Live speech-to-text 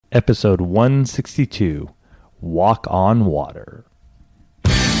episode 162, Walk on Water.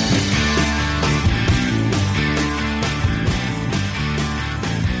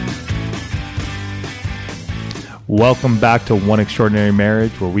 Welcome back to One Extraordinary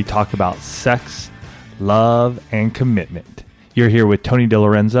Marriage, where we talk about sex, love, and commitment. You're here with Tony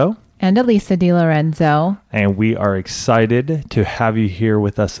DiLorenzo. And Elisa DiLorenzo. And we are excited to have you here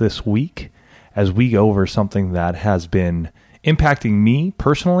with us this week as we go over something that has been impacting me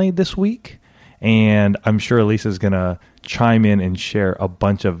personally this week. And I'm sure Elisa is going to chime in and share a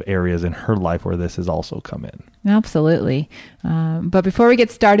bunch of areas in her life where this has also come in. Absolutely. But before we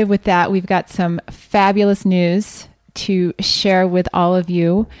get started with that, we've got some fabulous news to share with all of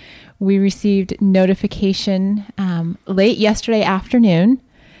you. We received notification late yesterday afternoon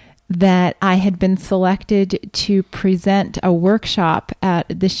that I had been selected to present a workshop at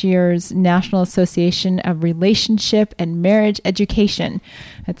this year's National Association of Relationship and Marriage Education.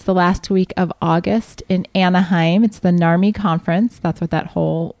 It's the last week of August in Anaheim. It's the NARMI conference. That's what that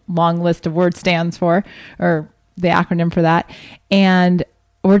whole long list of words stands for, or the acronym for that. And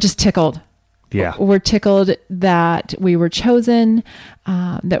we're just tickled. Yeah. We're tickled that we were chosen,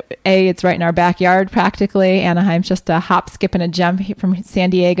 that it's right in our backyard practically. Anaheim's just a hop, skip, and a jump from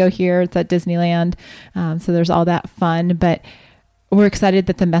San Diego here. It's at Disneyland. So there's all that fun, but we're excited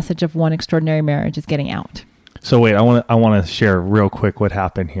that the message of One Extraordinary Marriage is getting out. So wait, I want to share real quick what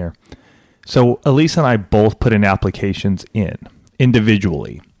happened here. So Elisa and I both put in applications in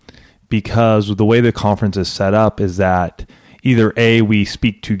individually because the way the conference is set up is that either A, we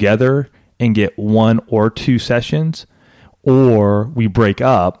speak together and get one or two sessions, or we break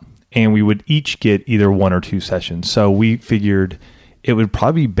up and we would each get either one or two sessions. So we figured it would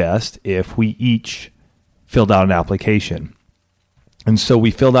probably be best if we each filled out an application. And so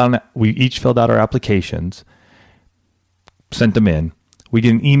we each filled out our applications, sent them in. We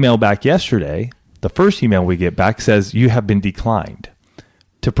get an email back yesterday. The first email we get back says, you have been declined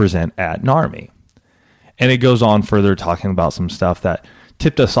to present at NARMI. And it goes on further talking about some stuff that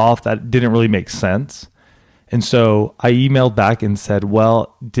tipped us off that didn't really make sense. And so I emailed back and said,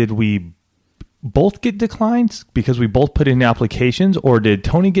 well, did we both get declined because we both put in applications, or did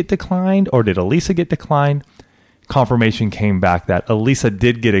Tony get declined, or did Elisa get declined? Confirmation came back that Elisa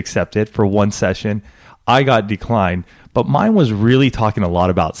did get accepted for one session. I got declined, but mine was really talking a lot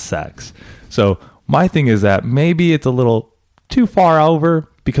about sex. So my thing is that maybe it's a little too far over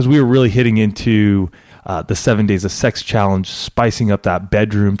because we were really hitting into the 7 Days of Sex Challenge, spicing up that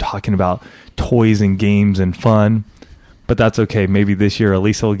bedroom, talking about toys and games and fun. But that's okay. Maybe this year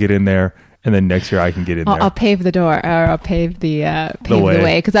Elisa will get in there, and then next year I can get in there. I'll pave the door, or I'll pave the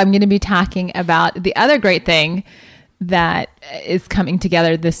way, because I'm going to be talking about the other great thing that is coming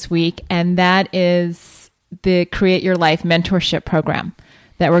together this week, and that is the Create Your Life mentorship program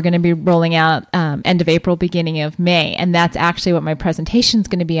that we're going to be rolling out end of April, beginning of May. And that's actually what my presentation is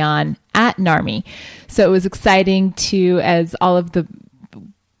going to be on at NARMI. So it was exciting as all of the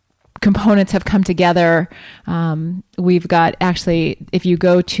components have come together. We've got actually, if you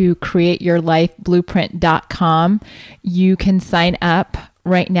go to createyourlifeblueprint.com, you can sign up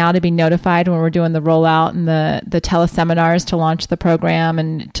right now to be notified when we're doing the rollout and the teleseminars to launch the program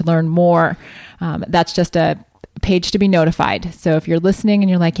and to learn more. That's just a page to be notified. So if you're listening and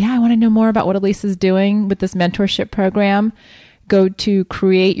you're like, yeah, I want to know more about what Elisa's doing with this mentorship program, go to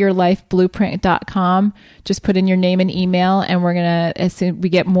createyourlifeblueprint.com. Just put in your name and email, and we're going to, as soon as we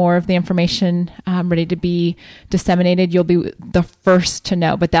get more of the information ready to be disseminated, you'll be the first to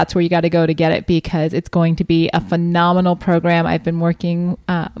know. But that's where you got to go to get it, because it's going to be a phenomenal program. I've been working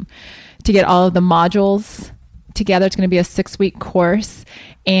to get all of the modules together. It's going to be a 6-week course,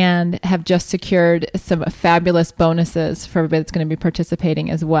 and have just secured some fabulous bonuses for everybody that's going to be participating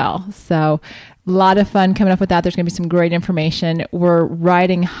as well. So a lot of fun coming up with that. There's going to be some great information. We're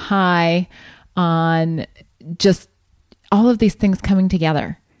riding high on just all of these things coming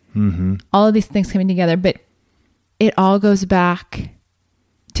together. Mm-hmm. All of these things coming together, but it all goes back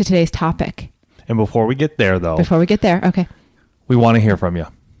to today's topic. And before we get there, though. Okay. We want to hear from you.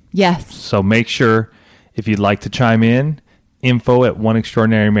 Yes. So make sure, if you'd like to chime in,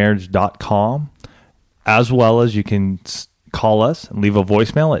 info@oneextraordinarymarriage.com, as well as you can call us and leave a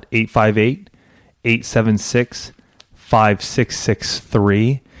voicemail at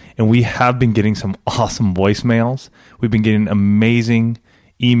 858-876-5663. And we have been getting some awesome voicemails. We've been getting amazing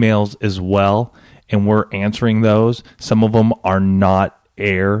emails as well, and we're answering those. Some of them are not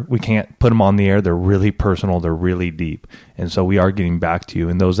air. We can't put them on the air. They're really personal. They're really deep. And so we are getting back to you.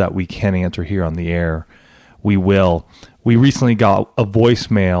 And those that we can answer here on the air, we will. We recently got a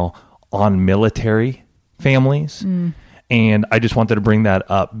voicemail on military families. And I just wanted to bring that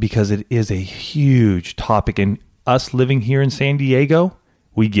up because it is a huge topic. And us living here in San Diego,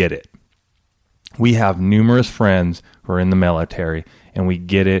 we get it. We have numerous friends who are in the military, and we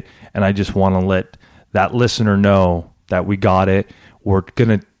get it. And I just want to let that listener know that we got it. We're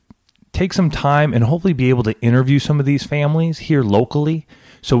going to take some time and hopefully be able to interview some of these families here locally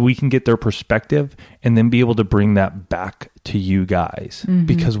so we can get their perspective and then be able to bring that back to you guys.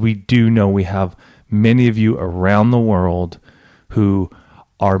 Because we do know we have many of you around the world who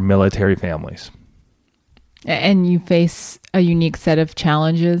are military families. And you face a unique set of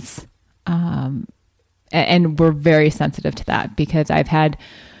challenges. And we're very sensitive to that because I've had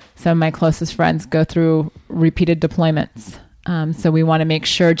some of my closest friends go through repeated deployments. So we want to make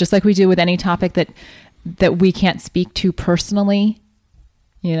sure, just like we do with any topic that we can't speak to personally.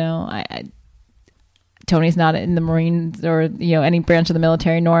 You know, Tony's not in the Marines or, any branch of the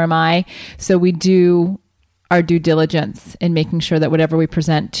military, nor am I. So we do our due diligence in making sure that whatever we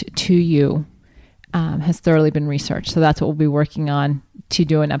present to you has thoroughly been researched. So that's what we'll be working on to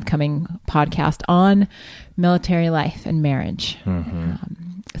do an upcoming podcast on military life and marriage.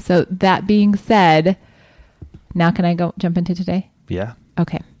 So that being said, now can I jump into today? Yeah.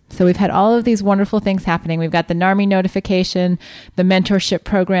 Okay. So we've had all of these wonderful things happening. We've got the NARMY notification, the mentorship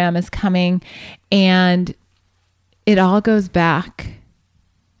program is coming, and it all goes back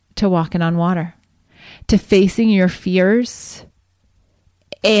to walking on water, to facing your fears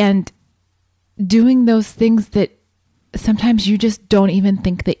and doing those things that sometimes you just don't even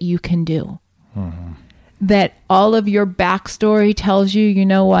think that you can do. That all of your backstory tells you, you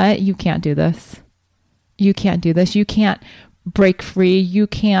know what? You can't do this. You can't do this. You can't break free. You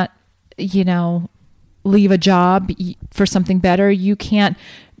can't, leave a job for something better. You can't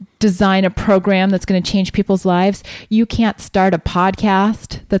design a program that's going to change people's lives. You can't start a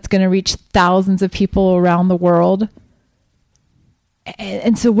podcast that's going to reach thousands of people around the world.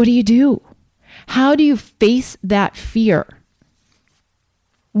 And so what do? How do you face that fear?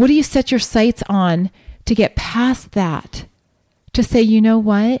 What do you set your sights on to get past that? To say, you know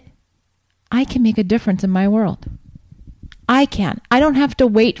what? I can make a difference in my world. I can. I don't have to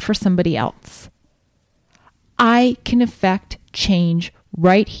wait for somebody else. I can affect change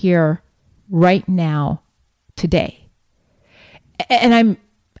right here, right now, today. And I'm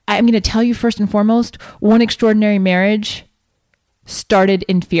going to tell you first and foremost, One Extraordinary Marriage started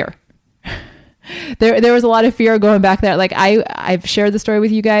in fear. There was a lot of fear going back there. Like I've shared the story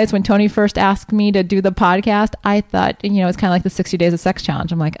with you guys. When Tony first asked me to do the podcast, I thought, it's kind of like the 60 Days of Sex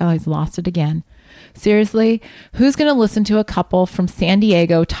Challenge. I'm like, oh, he's lost it again. Seriously, who's going to listen to a couple from San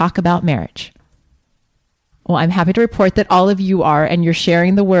Diego talk about marriage? Well, I'm happy to report that all of you are, and you're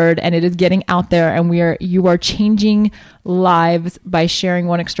sharing the word, and it is getting out there, and you are changing lives by sharing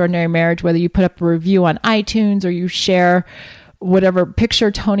One Extraordinary Marriage, whether you put up a review on iTunes or you share whatever picture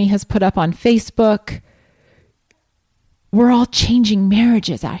Tony has put up on Facebook. We're all changing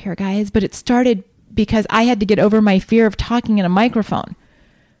marriages out here, guys, but it started because I had to get over my fear of talking in a microphone.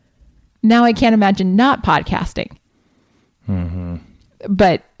 Now I can't imagine not podcasting.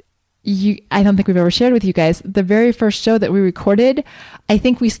 But I don't think we've ever shared with you guys, the very first show that we recorded, I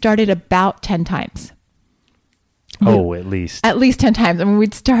think we started about 10 times. Oh, at least. At least 10 times. I mean,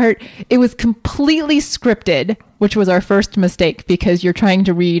 we'd start, it was completely scripted, which was our first mistake because you're trying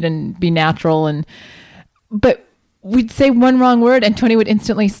to read and be natural. But we'd say one wrong word and Tony would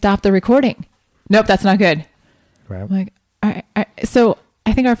instantly stop the recording. Nope, that's not good. Right. I'm like, all right. So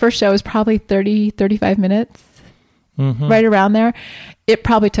I think our first show was probably 30, 35 minutes, right around there. It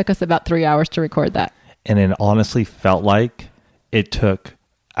probably took us about 3 hours to record that. And it honestly felt like it took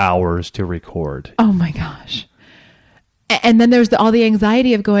hours to record. Oh my gosh. And then there's all the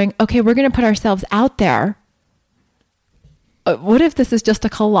anxiety of going, okay, we're going to put ourselves out there. What if this is just a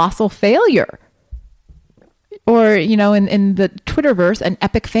colossal failure? Or, in the Twitterverse, an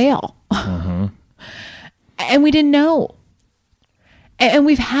epic fail. And we didn't know. And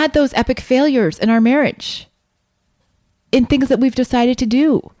we've had those epic failures in our marriage. In things that we've decided to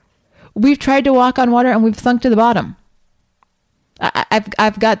do. We've tried to walk on water and we've sunk to the bottom.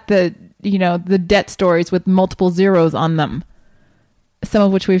 I've got the debt stories with multiple zeros on them. Some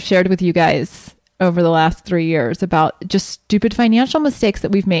of which we've shared with you guys over the last 3 years about just stupid financial mistakes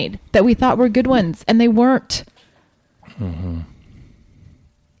that we've made that we thought were good ones and they weren't. And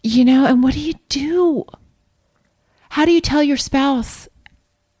what do? How do you tell your spouse,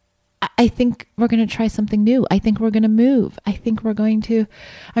 I think we're going to try something new. I think we're going to move. I'm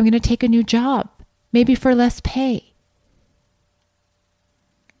going to take a new job, maybe for less pay.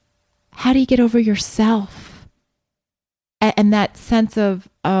 How do you get over yourself? And that sense of,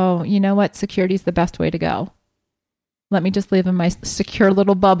 oh, you know what? Security is the best way to go. Let me just live in my secure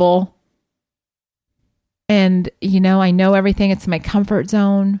little bubble. And, I know everything. It's my comfort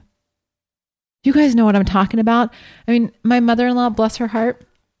zone. You guys know what I'm talking about. I mean, my mother-in-law, bless her heart,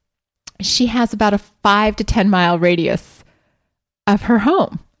 she has about a 5 to 10 mile radius of her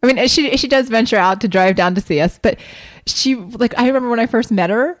home. I mean, she does venture out to drive down to see us, but I remember when I first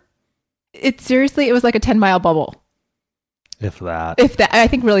met her, it was like a 10-mile bubble. If that, I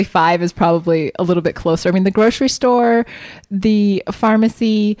think really 5 is probably a little bit closer. I mean, the grocery store, the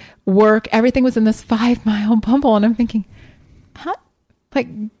pharmacy, work, everything was in this 5-mile bubble. And I'm thinking, huh? Like,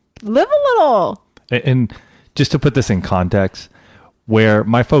 live a little. And just to put this in context, where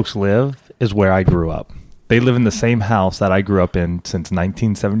my folks live is where I grew up. They live in the same house that I grew up in since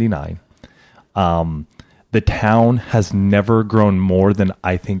 1979. The town has never grown more than,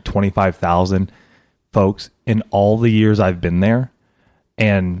 I think, 25,000 folks in all the years I've been there.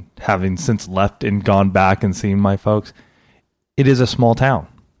 And having since left and gone back and seen my folks, it is a small town.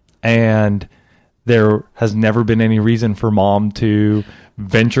 And there has never been any reason for mom to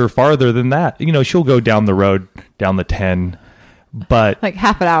venture farther than that. She'll go down the road, down the 10, but like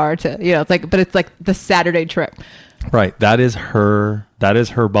half an hour to, it's like the Saturday trip. Right. That is her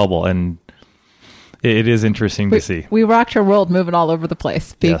bubble. And it is interesting to see. We rocked her world moving all over the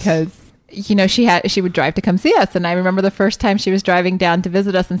place because, she would drive to come see us. And I remember the first time she was driving down to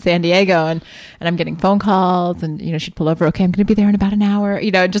visit us in San Diego and I'm getting phone calls and, she'd pull over. Okay, I'm going to be there in about an hour,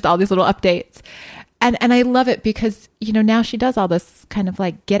 just all these little updates. And I love it because, now she does all this kind of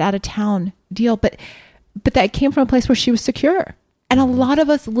like get out of town deal, but that came from a place where she was secure. And a lot of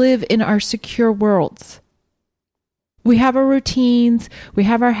us live in our secure worlds. We have our routines. We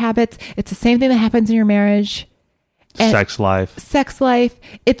have our habits. It's the same thing that happens in your marriage. And sex life.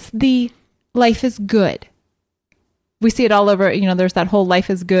 It's the life is good. We see it all over. There's that whole life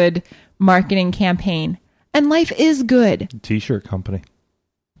is good marketing campaign. And life is good. T-shirt company.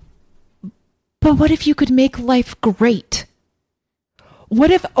 But what if you could make life great?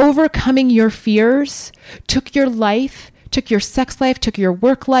 What if overcoming your fears took your life, took your sex life, took your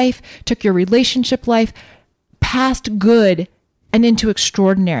work life, took your relationship life past good and into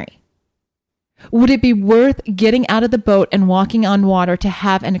extraordinary? Would it be worth getting out of the boat and walking on water to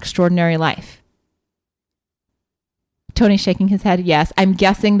have an extraordinary life? Tony's shaking his head. Yes. I'm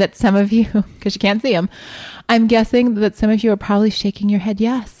guessing that some of you, because you can't see him, I'm guessing that some of you are probably shaking your head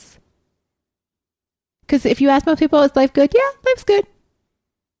yes. Because if you ask most people, is life good? Yeah, life's good.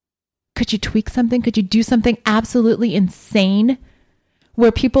 Could you tweak something? Could you do something absolutely insane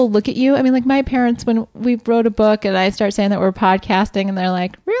where people look at you? I mean, like my parents, when we wrote a book and I start saying that we're podcasting and they're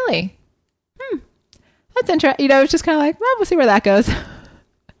like, really? That's interesting. It's just kind of like, well, we'll see where that goes.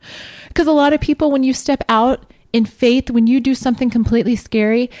 Because a lot of people, when you step out in faith, when you do something completely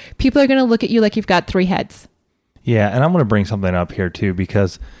scary, people are going to look at you like you've got 3 heads. Yeah. And I'm going to bring something up here too,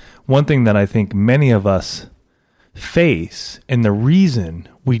 because one thing that I think many of us face, and the reason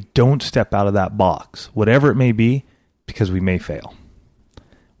we don't step out of that box, whatever it may be, because we may fail.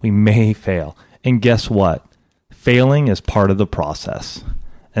 We may fail. And guess what? Failing is part of the process.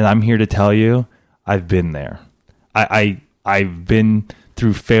 And I'm here to tell you, I've been there. I've been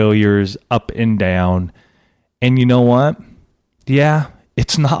through failures up and down. And you know what? Yeah,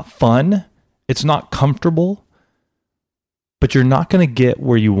 it's not fun. It's not comfortable. But you're not going to get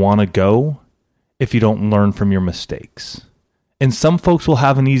where you want to go if you don't learn from your mistakes. And some folks will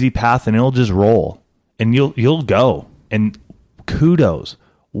have an easy path and it'll just roll. And you'll go. And kudos.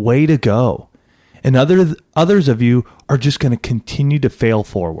 Way to go. And others of you are just going to continue to fail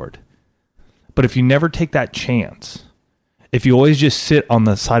forward. But if you never take that chance, if you always just sit on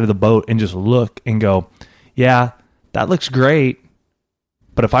the side of the boat and just look and go, yeah, that looks great,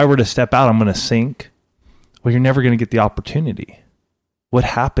 but if I were to step out, I'm going to sink. Well, you're never going to get the opportunity. What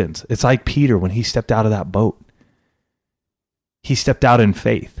happens? It's like Peter when he stepped out of that boat. He stepped out in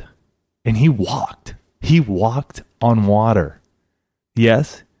faith and he walked. He walked on water.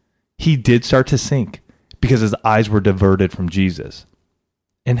 Yes, he did start to sink because his eyes were diverted from Jesus.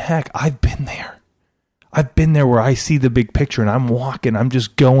 And heck, I've been there. I've been there where I see the big picture and I'm walking. I'm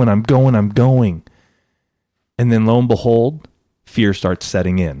just going. I'm going. And then lo and behold, fear starts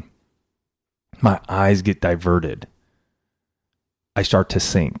setting in. My eyes get diverted. I start to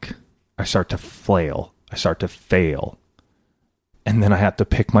sink. I start to flail. I start to fail. And then I have to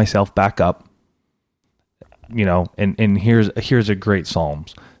pick myself back up. And here's a great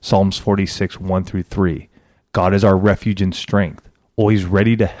Psalms. Psalms 46, 1-3. God is our refuge and strength, always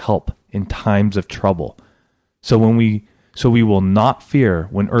ready to help in times of trouble. So we will not fear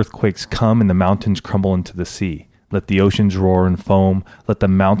when earthquakes come and the mountains crumble into the sea. Let the oceans roar and foam. Let the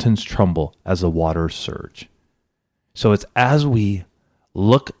mountains tremble as the waters surge. So it's as we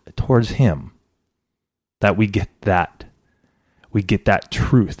look towards him that we get that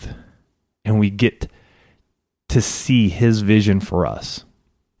truth, and we get to see his vision for us.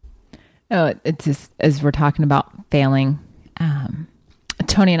 Oh, it's just, as we're talking about failing,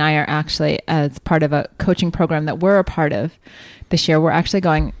 Tony and I are actually, as part of a coaching program that we're a part of this year, we're actually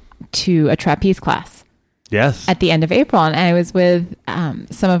going to a trapeze class. Yes. At the end of April. And I was with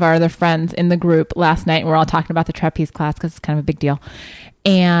some of our other friends in the group last night, and we're all talking about the trapeze class because it's kind of a big deal.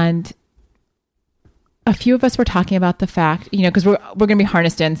 And a few of us were talking about the fact, because we're going to be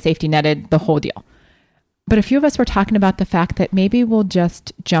harnessed in, safety netted, the whole deal. But a few of us were talking about the fact that maybe we'll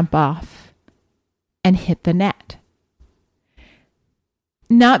just jump off and hit the net.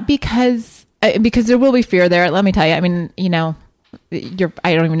 Not because there will be fear there. Let me tell you, I mean, I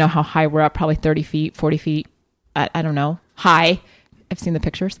don't even know how high we're up, probably 30 feet, 40 feet. I don't know. High. I've seen the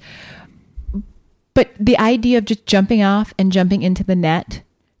pictures. But the idea of just jumping off and jumping into the net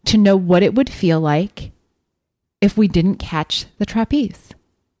to know what it would feel like if we didn't catch the trapeze.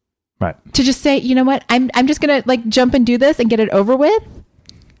 Right. To just say, you know what, I'm just going to jump and do this and get it over with.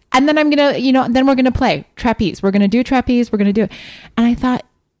 And then I'm going to, then we're going to play trapeze. We're going to do trapeze. We're going to do it. And I thought,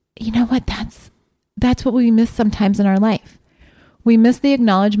 you know what, that's what we miss sometimes in our life. We miss the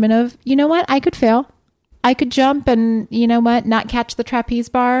acknowledgement of, you know what, I could fail. I could jump and, not catch the trapeze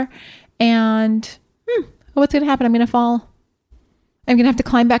bar. And what's going to happen? I'm going to fall. I'm going to have to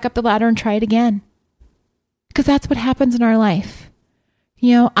climb back up the ladder and try it again. Because that's what happens in our life.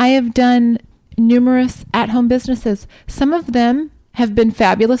 I have done numerous at-home businesses. Some of them have been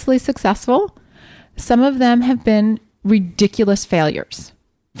fabulously successful. Some of them have been ridiculous failures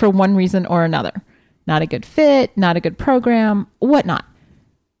for one reason or another. Not a good fit, not a good program, whatnot.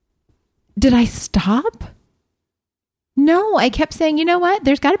 Did I stop? No, I kept saying, you know what?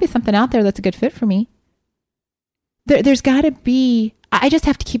 There's got to be something out there that's a good fit for me. There's got to be, I just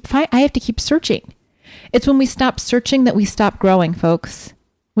have to I have to keep searching. It's when we stop searching that we stop growing, folks.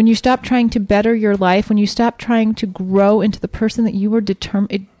 When you stop trying to better your life, when you stop trying to grow into the person that you were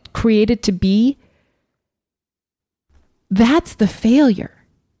created to be, that's the failure.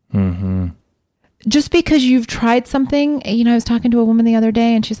 Mm-hmm. Just because you've tried something, I was talking to a woman the other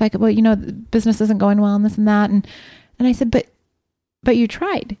day and she's like, well, the business isn't going well and this and that. And I said, but you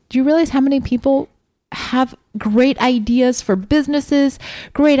tried. Do you realize how many people have great ideas for businesses,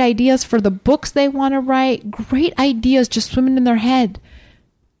 great ideas for the books they want to write, great ideas just swimming in their head?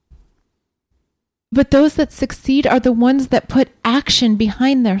 But those that succeed are the ones that put action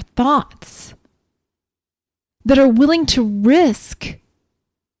behind their thoughts, that are willing to risk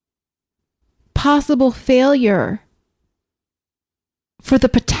possible failure for the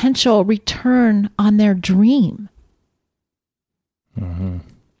potential return on their dream. Mm-hmm.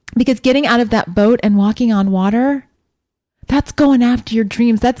 Because getting out of that boat and walking on water, that's going after your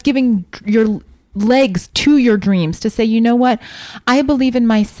dreams. That's giving your legs to your dreams to say, you know what? I believe in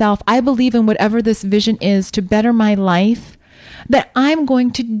myself. I believe in whatever this vision is to better my life, that I'm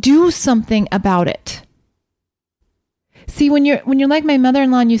going to do something about it. See, when you're like my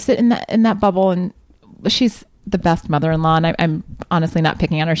mother-in-law and you sit in that bubble, and she's the best mother-in-law, and I'm honestly not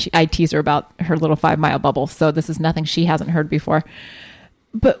picking on her. I tease her about her little 5-mile bubble, so this is nothing she hasn't heard before.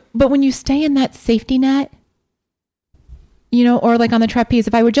 But when you stay in that safety net, or like on the trapeze,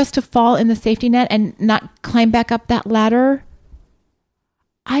 if I were just to fall in the safety net and not climb back up that ladder,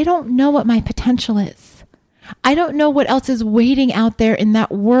 I don't know what my potential is. I don't know what else is waiting out there in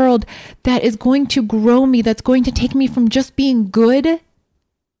that world that is going to grow me, that's going to take me from just being good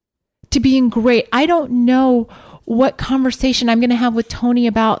to being great. I don't know what conversation I'm going to have with Tony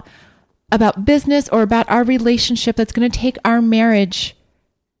about business or about our relationship that's going to take our marriage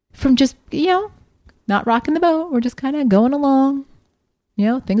from just, not rocking the boat. We're just kind of going along.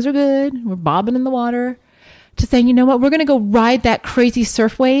 Things are good. We're bobbing in the water. To saying, you know what, we're going to go ride that crazy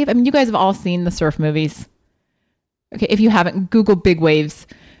surf wave. I mean, you guys have all seen the surf movies. Okay, if you haven't, Google big waves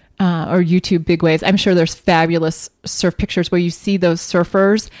or YouTube big waves. I'm sure there's fabulous surf pictures where you see those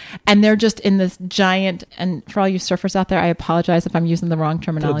surfers and they're just in this giant, and for all you surfers out there, I apologize if I'm using the wrong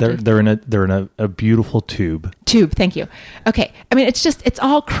terminology. They're in a beautiful tube. Tube, thank you. Okay, I mean, it's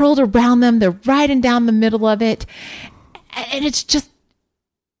all curled around them. They're riding down the middle of it. And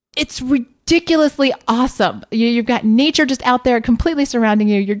it's ridiculously awesome. You've got nature just out there completely surrounding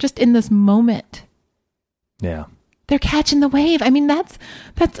you. You're just in this moment. Yeah. They're catching the wave. I mean,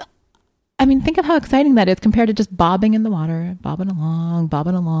 think of how exciting that is compared to just bobbing in the water, bobbing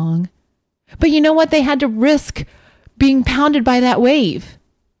along. But you know what? They had to risk being pounded by that wave.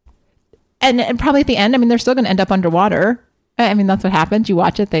 And probably at the end, I mean, they're still going to end up underwater. I mean, that's what happens. You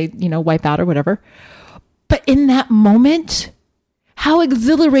watch it, they, wipe out or whatever. But in that moment, how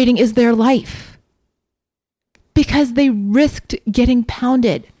exhilarating is their life? Because they risked getting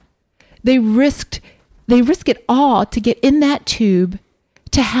pounded. They risk it all to get in that tube,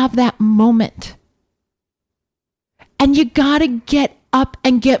 to have that moment. And you got to get up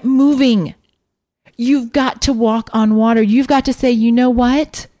and get moving. You've got to walk on water. You've got to say, you know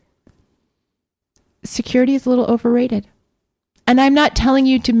what? Security is a little overrated. And I'm not telling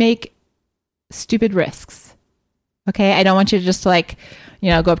you to make stupid risks. Okay? I don't want you to just go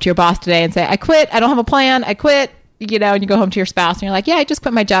up to your boss today and say, I quit. I don't have a plan. I quit. And you go home to your spouse and you're like, yeah, I just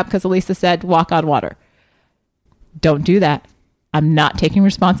quit my job because Elisa said walk on water. Don't do that. I'm not taking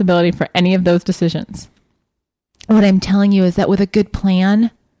responsibility for any of those decisions. What I'm telling you is that with a good plan,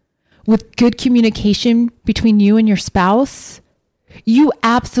 with good communication between you and your spouse, you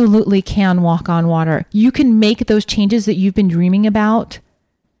absolutely can walk on water. You can make those changes that you've been dreaming about.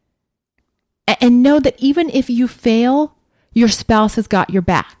 And know that even if you fail, your spouse has got your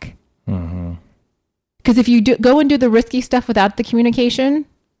back. Because if you go and do the risky stuff without the communication,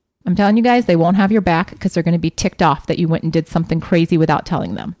 I'm telling you guys, they won't have your back because they're going to be ticked off that you went and did something crazy without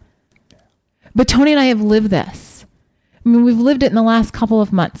telling them. But Tony and I have lived this. I mean, we've lived it in the last couple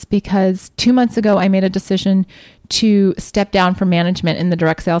of months because 2 months ago, I made a decision to step down from management in the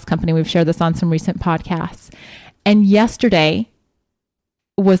direct sales company. We've shared this on some recent podcasts. And yesterday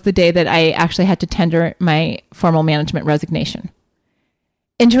was the day that I actually had to tender my formal management resignation.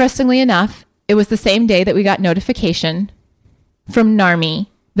 Interestingly enough, it was the same day that we got notification from NARMI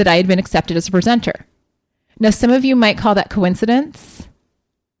that I had been accepted as a presenter. Now, some of you might call that coincidence.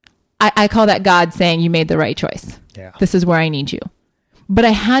 I call that God saying you made the right choice. Yeah. This is where I need you. But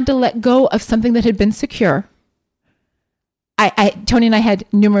I had to let go of something that had been secure. Tony and I had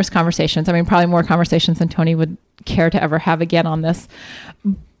numerous conversations. I mean, probably more conversations than Tony would care to ever have again on this.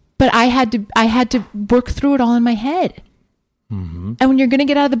 But I had to work through it all in my head. And when you're going to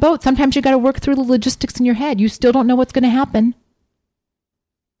get out of the boat, sometimes you got to work through the logistics in your head. You still don't know what's going to happen.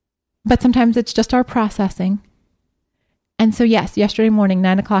 But sometimes it's just our processing. And so, yes, yesterday morning,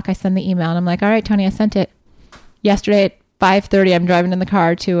 9:00, I send the email. And I'm like, all right, Tony, I sent it. Yesterday at 5:30, I'm driving in the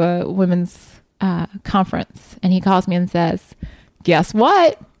car to a women's conference. And he calls me and says, guess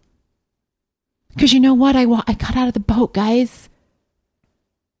what? Because you know what? I got out of the boat, guys.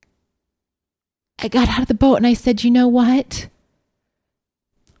 I got out of the boat and I said, you know what?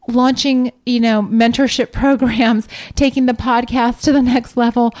 Launching, mentorship programs, taking the podcast to the next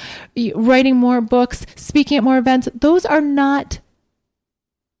level, writing more books, speaking at more events. Those are not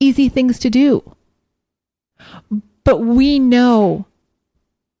easy things to do. But we know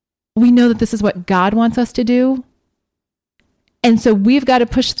that this is what God wants us to do. And so we've got to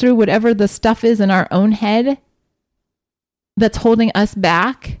push through whatever the stuff is in our own head that's holding us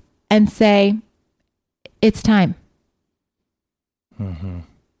back and say, it's time.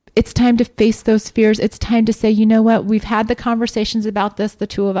 It's time to face those fears. It's time to say, you know what? We've had the conversations about this, the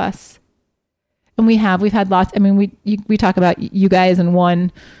two of us. And we've had lots. I mean, we talk about you guys and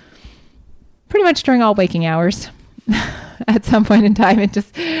one pretty much during all waking hours. At some point in time, we're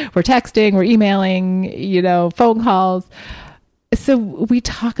texting, we're emailing, phone calls. So we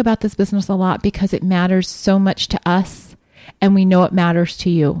talk about this business a lot because it matters so much to us. And we know it matters to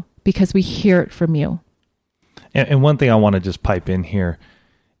you because we hear it from you. And one thing I want to just pipe in here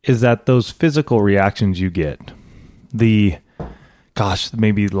is that those physical reactions you get,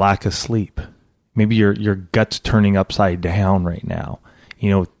 maybe lack of sleep, maybe your gut's turning upside down right now.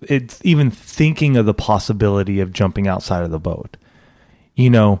 It's even thinking of the possibility of jumping outside of the boat.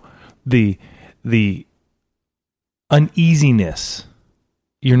 The uneasiness,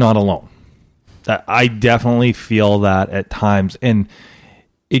 you're not alone. That I definitely feel that at times. And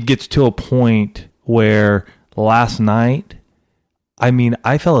it gets to a point where last night,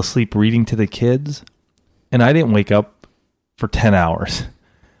 I fell asleep reading to the kids and I didn't wake up for 10 hours.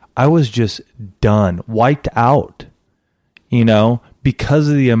 I was just done, wiped out, because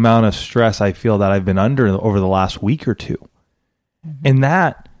of the amount of stress I feel that I've been under over the last week or two. And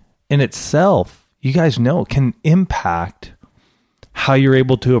that in itself, you guys know, can impact how you're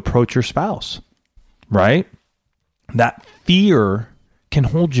able to approach your spouse, right? That fear can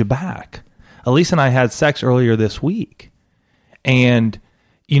hold you back. Elise and I had sex earlier this week. And,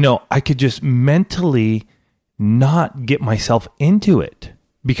 I could just mentally not get myself into it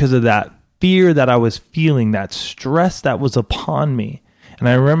because of that fear that I was feeling, that stress that was upon me. And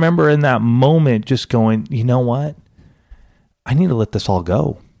I remember in that moment just going, you know what? I need to let this all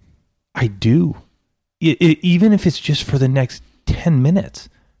go. I do. Even if it's just for the next 10 minutes,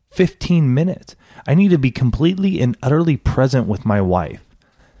 15 minutes, I need to be completely and utterly present with my wife.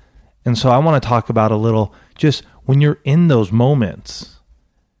 And so I want to talk about a little, just when you're in those moments,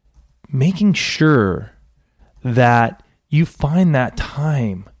 making sure that you find that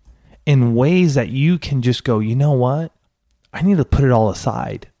time in ways that you can just go, you know what? I need to put it all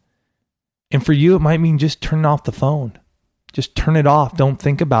aside. And for you, it might mean just turning off the phone. Just turn it off. Don't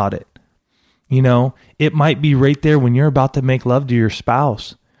think about it. You know, it might be right there when you're about to make love to your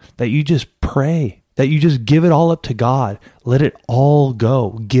spouse that you just pray, that you just give it all up to God. Let it all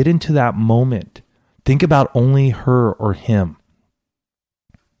go. Get into that moment. Think about only her or him.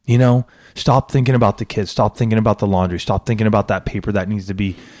 You know, stop thinking about the kids. Stop thinking about the laundry. Stop thinking about that paper that needs to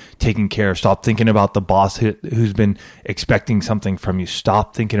be taken care of. Stop thinking about the boss who's been expecting something from you.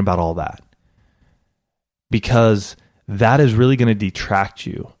 Stop thinking about all that. Because that is really going to detract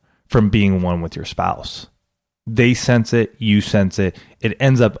you from being one with your spouse. They sense it, you sense it. It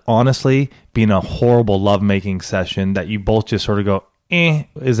ends up honestly being a horrible lovemaking session that you both just sort of go,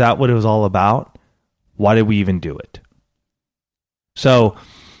 is that what it was all about? Why did we even do it? So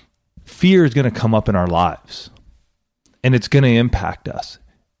fear is going to come up in our lives, and it's going to impact us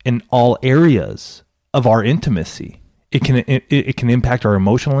in all areas of our intimacy. It can impact our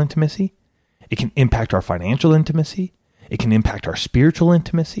emotional intimacy. It can impact our financial intimacy. It can impact our spiritual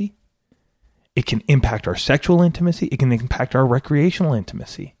intimacy. It can impact our sexual intimacy. It can impact our recreational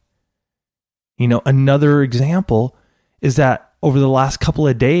intimacy. You know, another example is that over the last couple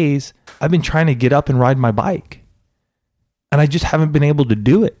of days, I've been trying to get up and ride my bike. And I just haven't been able to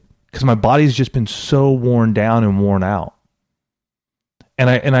do it because my body's just been so worn down and worn out.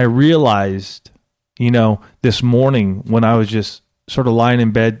 And I realized, you know, this morning when I was just sort of lying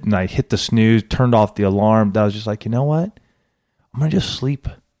in bed and I hit the snooze, turned off the alarm, that I was just like, you know what? I'm going to just sleep.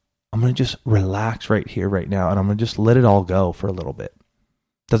 I'm going to just relax right here, right now. And I'm going to just let it all go for a little bit.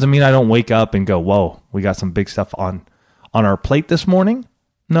 Doesn't mean I don't wake up and go, whoa, we got some big stuff on our plate this morning.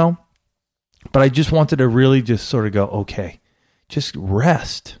 No. But I just wanted to really just sort of go, okay, just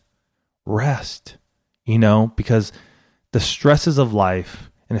rest, you know, because the stresses of life,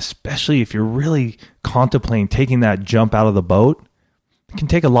 and especially if you're really contemplating taking that jump out of the boat, it can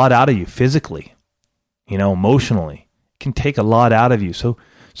take a lot out of you physically, you know, emotionally. It can take a lot out of you. So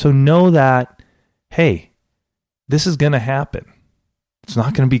know that, hey, this is going to happen. It's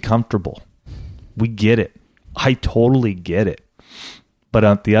not going to be comfortable. We get it. I totally get it. But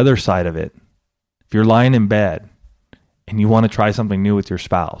on the other side of it, if you're lying in bed and you want to try something new with your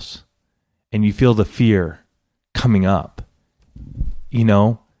spouse and you feel the fear coming up, you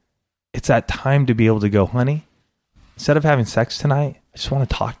know, it's that time to be able to go, honey, instead of having sex tonight, I just want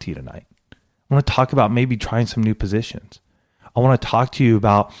to talk to you tonight. I want to talk about maybe trying some new positions. I want to talk to you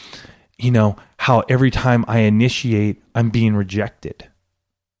about, you know, how every time I initiate, I'm being rejected.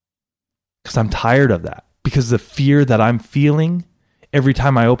 Because I'm tired of that. Because the fear that I'm feeling every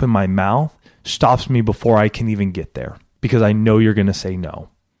time I open my mouth stops me before I can even get there. Because I know you're going to say no.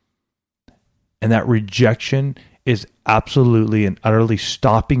 And that rejection is absolutely and utterly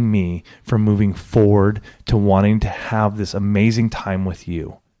stopping me from moving forward to wanting to have this amazing time with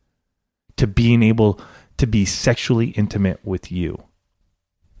you. To being able to be sexually intimate with you.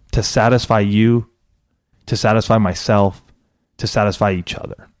 To satisfy you, to satisfy myself, to satisfy each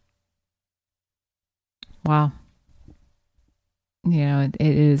other. Wow. You know, it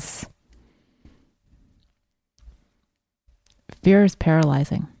is, fear is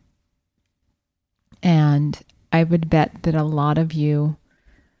paralyzing. And I would bet that a lot of you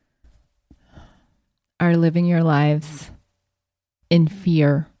are living your lives in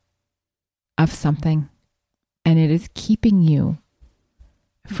fear of something, and it is keeping you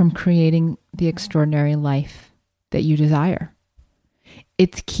from creating the extraordinary life that you desire.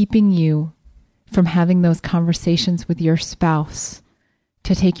 It's keeping you from having those conversations with your spouse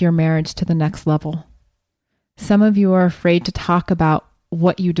to take your marriage to the next level. Some of you are afraid to talk about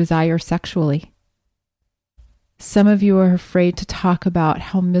what you desire sexually. Some of you are afraid to talk about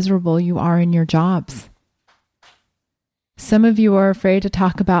how miserable you are in your jobs. Some of you are afraid to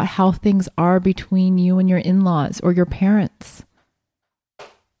talk about how things are between you and your in-laws or your parents.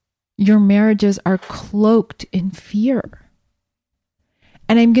 Your marriages are cloaked in fear.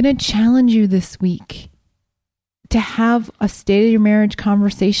 And I'm going to challenge you this week to have a state of your marriage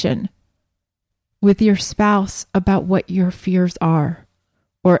conversation with your spouse about what your fears are,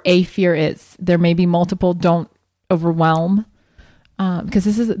 or a fear is. There may be multiple. Don't overwhelm, because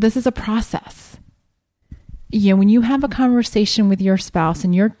this is a process. You know, when you have a conversation with your spouse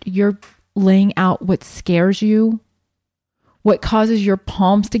and you're laying out what scares you, what causes your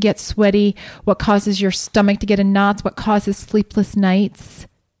palms to get sweaty, what causes your stomach to get in knots, what causes sleepless nights.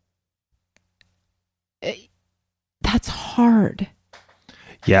 That's hard.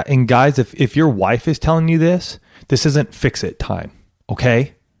 Yeah. And guys, if your wife is telling you this isn't fix it time.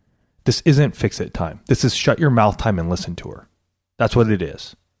 Okay. This isn't fix it time. This is shut your mouth time and listen to her. That's what it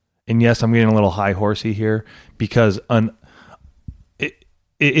is. And yes, I'm getting a little high horsey here because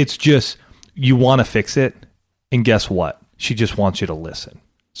it's just, you want to fix it. And guess what? She just wants you to listen.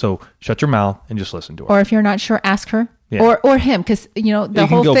 So shut your mouth and just listen to her. Or if you're not sure, ask her. Yeah. Or him, because the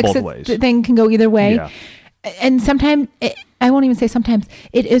whole go fix both it ways. thing can go either way. Yeah. And sometimes, I won't even say sometimes,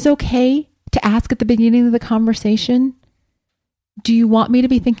 it is okay to ask at the beginning of the conversation, do you want me to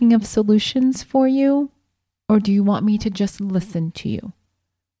be thinking of solutions for you? Or do you want me to just listen to you?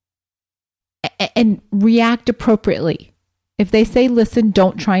 And react appropriately. If they say listen,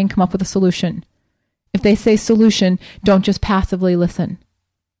 don't try and come up with a solution. If they say solution, don't just passively listen.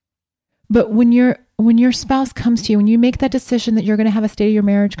 But when your spouse comes to you, when you make that decision that you're going to have a state of your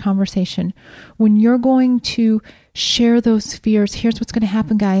marriage conversation, when you're going to share those fears, here's what's going to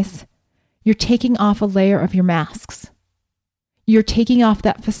happen, guys. You're taking off a layer of your masks. You're taking off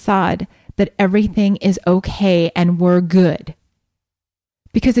that facade that everything is okay and we're good.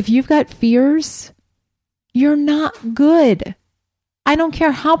 Because if you've got fears, you're not good. I don't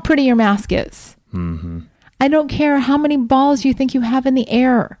care how pretty your mask is. Mm-hmm. I don't care how many balls you think you have in the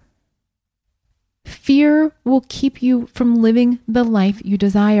air. Fear will keep you from living the life you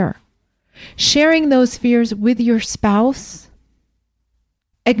desire. Sharing those fears with your spouse,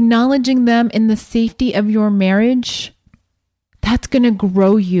 acknowledging them in the safety of your marriage, that's going to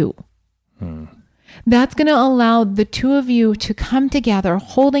grow you. That's going to allow the two of you to come together,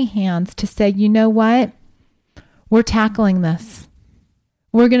 holding hands, to say, you know what? We're tackling this.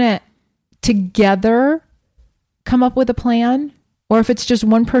 We're going to together come up with a plan. Or if it's just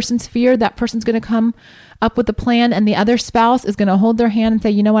one person's fear, that person's going to come up with a plan and the other spouse is going to hold their hand and say,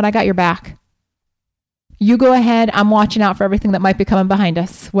 you know what? I got your back. You go ahead. I'm watching out for everything that might be coming behind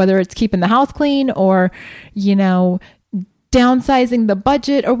us, whether it's keeping the house clean or, downsizing the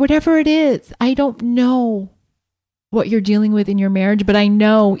budget or whatever it is. I don't know what you're dealing with in your marriage, but I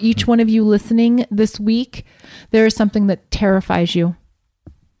know each one of you listening this week, there is something that terrifies you.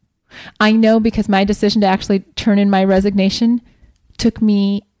 I know because my decision to actually turn in my resignation took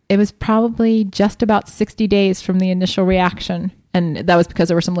me, it was probably just about 60 days from the initial reaction. And that was because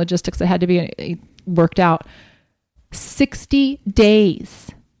there were some logistics that had to be worked out. 60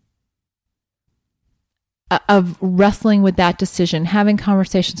 days of wrestling with that decision, having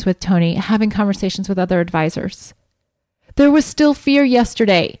conversations with Tony, having conversations with other advisors. There was still fear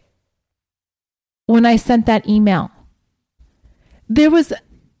yesterday when I sent that email. There was,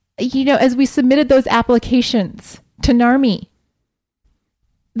 as we submitted those applications to NARMI,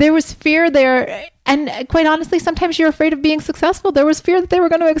 there was fear there. And quite honestly, sometimes you're afraid of being successful. There was fear that they were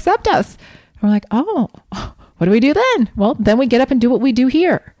going to accept us. And we're like, oh, what do we do then? Well, then we get up and do what we do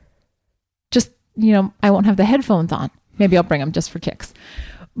here. Just, I won't have the headphones on. Maybe I'll bring them just for kicks.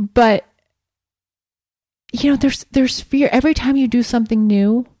 But, there's fear every time you do something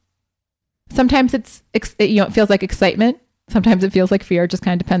new. Sometimes it feels like excitement. Sometimes it feels like fear. It just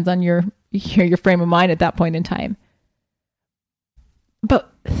kind of depends on your frame of mind at that point in time.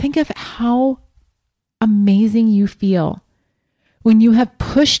 But think of how amazing you feel when you have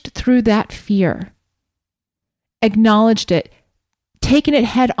pushed through that fear, acknowledged it, taken it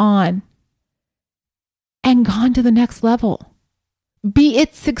head on, and gone to the next level, be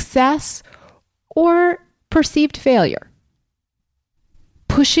it success or perceived failure.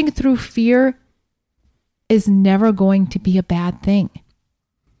 Pushing through fear is never going to be a bad thing.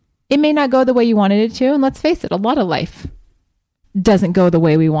 It may not go the way you wanted it to, and let's face it, a lot of life doesn't go the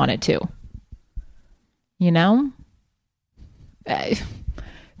way we want it to.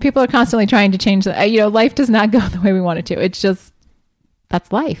 People are constantly trying to change life does not go the way we want it to. It's just,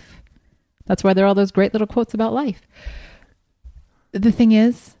 that's life. That's why there are all those great little quotes about life. The thing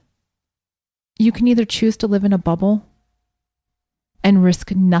is, you can either choose to live in a bubble and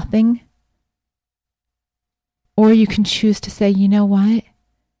risk nothing, or you can choose to say, you know what?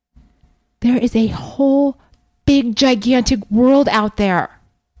 There is a whole big, gigantic world out there.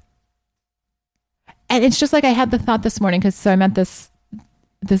 And it's just like I had the thought this morning, because I met this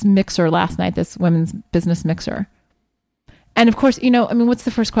mixer last night, this women's business mixer. And of course, what's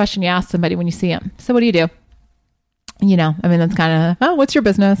the first question you ask somebody when you see them? So what do you do? That's kind of, what's your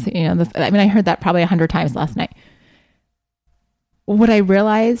business? I heard that probably 100 times last night. What I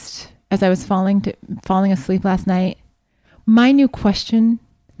realized as I was falling asleep last night, my new question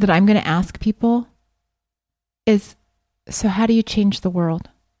that I'm going to ask people is, so how do you change the world?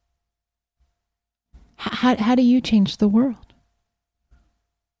 How do you change the world?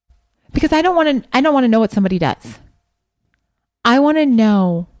 Because I don't want to know what somebody does. I want to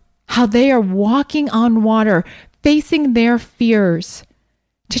know how they are walking on water, facing their fears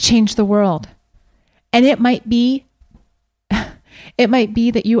to change the world. And it might be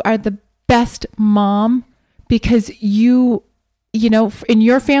that you are the best mom because you know, in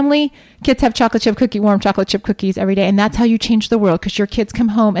your family, kids have warm chocolate chip cookies every day. And that's how you change the world, because your kids come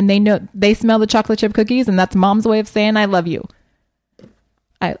home and they smell the chocolate chip cookies, and that's mom's way of saying, I love you.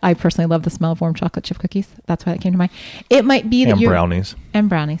 I personally love the smell of warm chocolate chip cookies. That's why that came to mind. It might be that brownies. And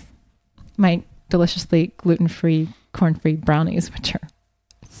brownies. My deliciously gluten-free, corn-free brownies, which are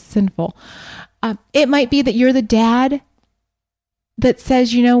sinful. It might be that you're the dad that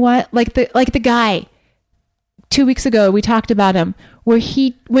says, you know what, like the guy 2 weeks ago, we talked about him, where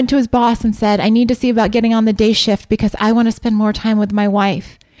he went to his boss and said, I need to see about getting on the day shift because I want to spend more time with my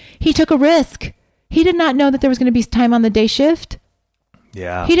wife. He took a risk. He did not know that there was going to be time on the day shift.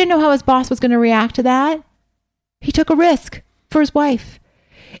 Yeah. He didn't know how his boss was going to react to that. He took a risk for his wife.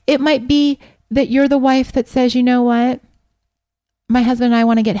 It might be that you're the wife that says, you know what? My husband and I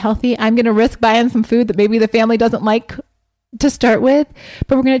want to get healthy. I'm going to risk buying some food that maybe the family doesn't like to start with,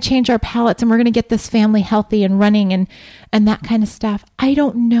 but we're going to change our palates and we're going to get this family healthy and running and that kind of stuff. I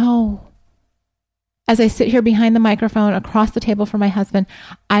don't know. As I sit here behind the microphone across the table from my husband,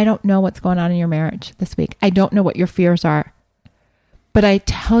 I don't know what's going on in your marriage this week. I don't know what your fears are. But I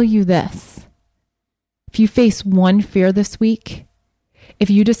tell you this, if you face one fear this week, if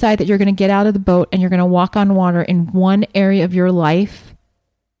you decide that you're going to get out of the boat and you're going to walk on water in one area of your life,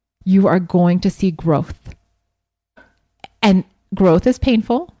 you are going to see growth. And growth is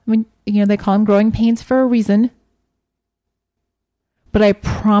painful. I mean, you know, they call them growing pains for a reason. But I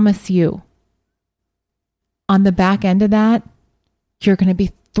promise you, on the back end of that, you're going to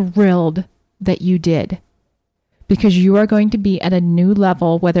be thrilled that you did. Because you are going to be at a new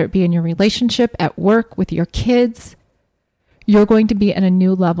level, whether it be in your relationship, at work, with your kids. You're going to be at a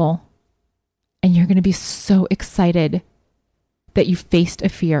new level. And you're going to be so excited that you faced a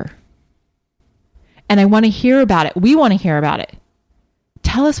fear. And I want to hear about it. We want to hear about it.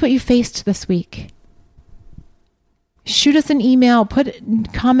 Tell us what you faced this week. Shoot us an email, put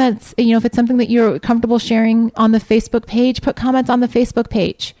comments, you know, if it's something that you're comfortable sharing on the Facebook page, put comments on the Facebook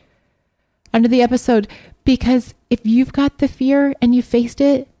page under the episode. Because if you've got the fear and you faced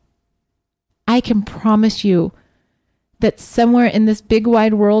it, I can promise you that somewhere in this big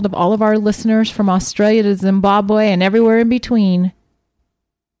wide world of all of our listeners from Australia to Zimbabwe and everywhere in between,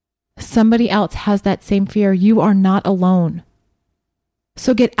 somebody else has that same fear. You are not alone.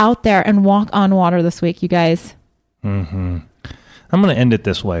 So get out there and walk on water this week, you guys. Mm-hmm. I'm going to end it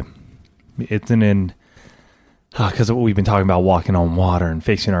this way. It's because of what we've been talking about, walking on water and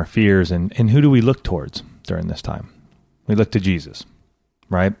facing our fears. And who do we look towards during this time? We look to Jesus,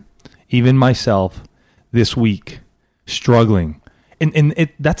 right? Even myself this week, struggling. And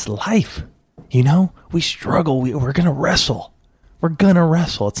that's life. You know, we struggle. We're going to wrestle. We're going to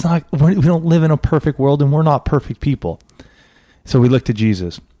wrestle. It's not, we don't live in a perfect world and we're not perfect people. So we look to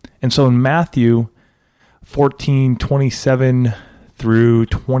Jesus. And so in Matthew 14:27 through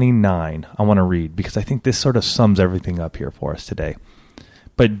 29, I want to read because I think this sort of sums everything up here for us today.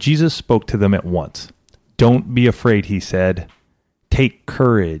 But Jesus spoke to them at once. Don't be afraid, he said. Take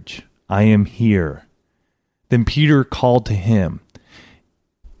courage. I am here. Then Peter called to him.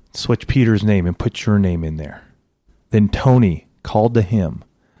 Switch Peter's name and put your name in there. Then Tony called to him.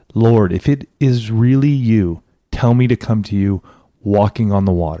 Lord, if it is really you, tell me to come to you walking on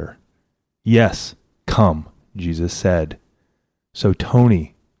the water. Yes, come, Jesus said. So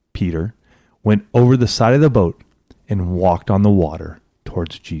Tony, Peter, went over the side of the boat and walked on the water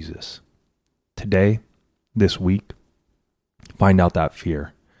towards Jesus. Today, this week, find out that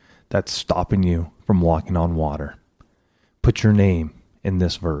fear that's stopping you from walking on water. Put your name in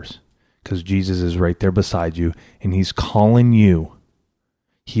this verse because Jesus is right there beside you and he's calling you.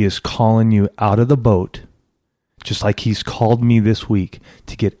 He is calling you out of the boat, just like he's called me this week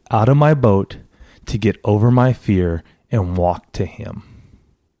to get out of my boat, to get over my fear and walk to him.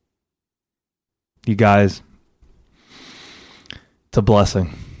 You guys, it's a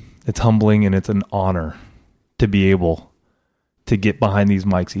blessing. It's humbling and it's an honor to be able to get behind these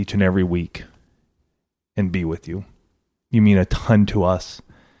mics each and every week and be with you. You mean a ton to us.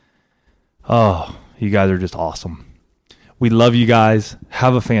 Oh, you guys are just awesome. We love you guys.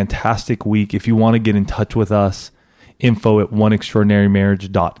 Have a fantastic week. If you want to get in touch with us,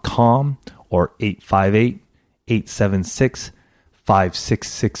 info@oneextraordinarymarriage.com or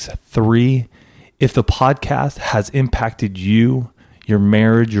 858-876-5663. If the podcast has impacted you, your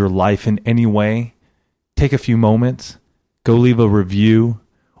marriage, your life in any way, take a few moments, go leave a review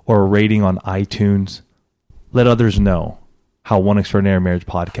or a rating on iTunes. Let others know how One Extraordinary Marriage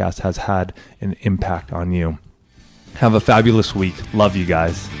podcast has had an impact on you. Have a fabulous week. Love you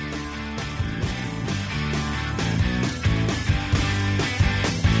guys.